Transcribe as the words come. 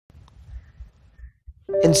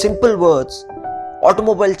In simple words,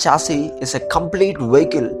 automobile chassis is a complete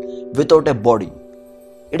vehicle without a body.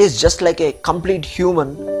 It is just like a complete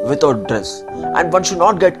human without dress, and one should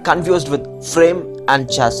not get confused with frame and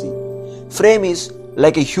chassis. Frame is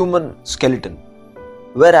like a human skeleton,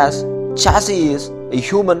 whereas chassis is a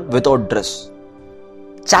human without dress.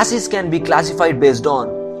 Chassis can be classified based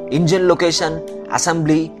on engine location,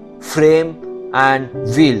 assembly, frame and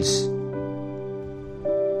wheels.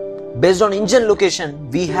 Based on engine location,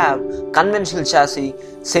 we have conventional chassis,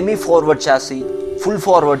 semi-forward chassis, full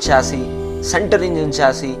forward chassis, center engine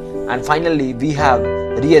chassis, and finally we have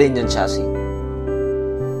rear engine chassis.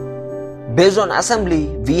 Based on assembly,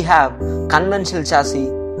 we have conventional chassis,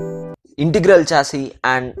 integral chassis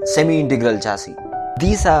and semi-integral chassis.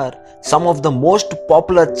 These are some of the most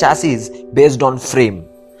popular chassis based on frame.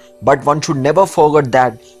 But one should never forget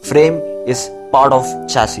that frame is part of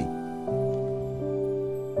chassis.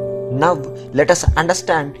 Now let us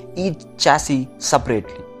understand each chassis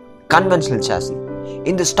separately. Conventional chassis.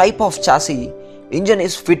 In this type of chassis, engine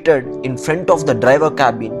is fitted in front of the driver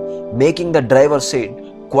cabin, making the driver seat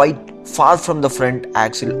quite far from the front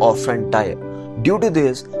axle or front tire. Due to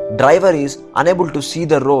this, driver is unable to see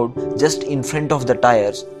the road just in front of the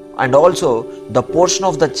tires, and also the portion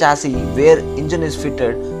of the chassis where engine is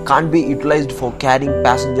fitted can't be utilized for carrying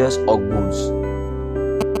passengers or goods.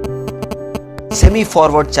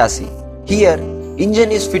 Semi-forward chassis. Here,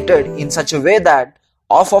 engine is fitted in such a way that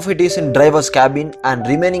half of it is in driver's cabin and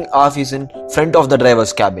remaining half is in front of the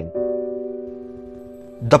driver's cabin.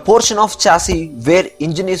 The portion of chassis where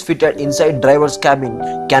engine is fitted inside driver's cabin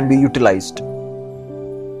can be utilized.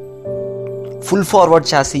 Full forward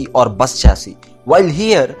chassis or bus chassis. While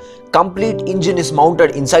here, complete engine is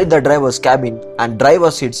mounted inside the driver's cabin and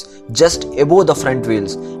driver sits just above the front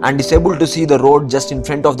wheels and is able to see the road just in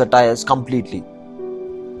front of the tires completely.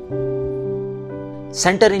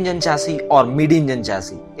 Center engine chassis or mid-engine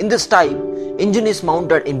chassis. In this type, engine is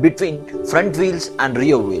mounted in between front wheels and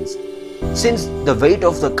rear wheels. Since the weight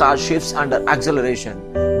of the car shifts under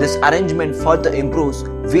acceleration, this arrangement further improves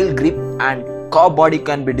wheel grip and car body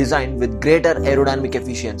can be designed with greater aerodynamic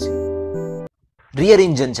efficiency. Rear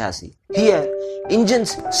engine chassis. Here,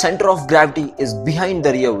 engine's center of gravity is behind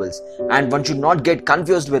the rear wheels, and one should not get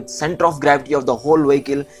confused with center of gravity of the whole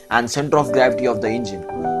vehicle and center of gravity of the engine.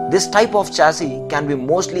 This type of chassis can be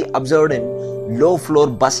mostly observed in low floor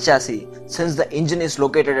bus chassis. Since the engine is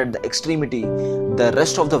located at the extremity, the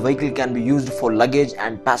rest of the vehicle can be used for luggage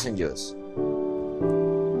and passengers.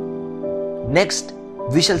 Next,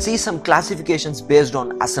 we shall see some classifications based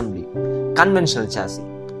on assembly. Conventional chassis.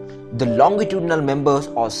 The longitudinal members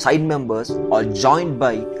or side members are joined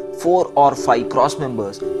by 4 or 5 cross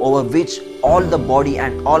members over which all the body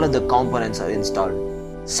and all other components are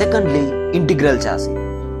installed. Secondly, integral chassis.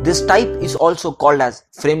 This type is also called as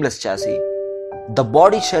frameless chassis. The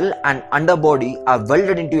body shell and underbody are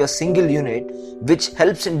welded into a single unit, which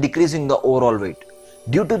helps in decreasing the overall weight.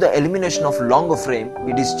 Due to the elimination of longer frame,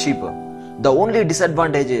 it is cheaper. The only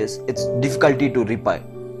disadvantage is its difficulty to repair.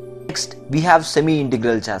 Next, we have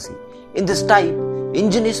semi-integral chassis. In this type,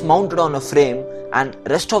 engine is mounted on a frame and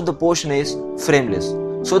rest of the portion is frameless,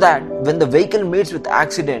 so that when the vehicle meets with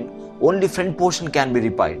accident, only front portion can be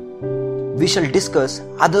repaired. We shall discuss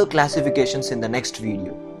other classifications in the next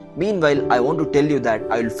video. Meanwhile, I want to tell you that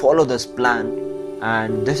I will follow this plan,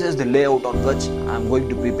 and this is the layout on which I am going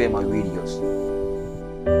to prepare my videos.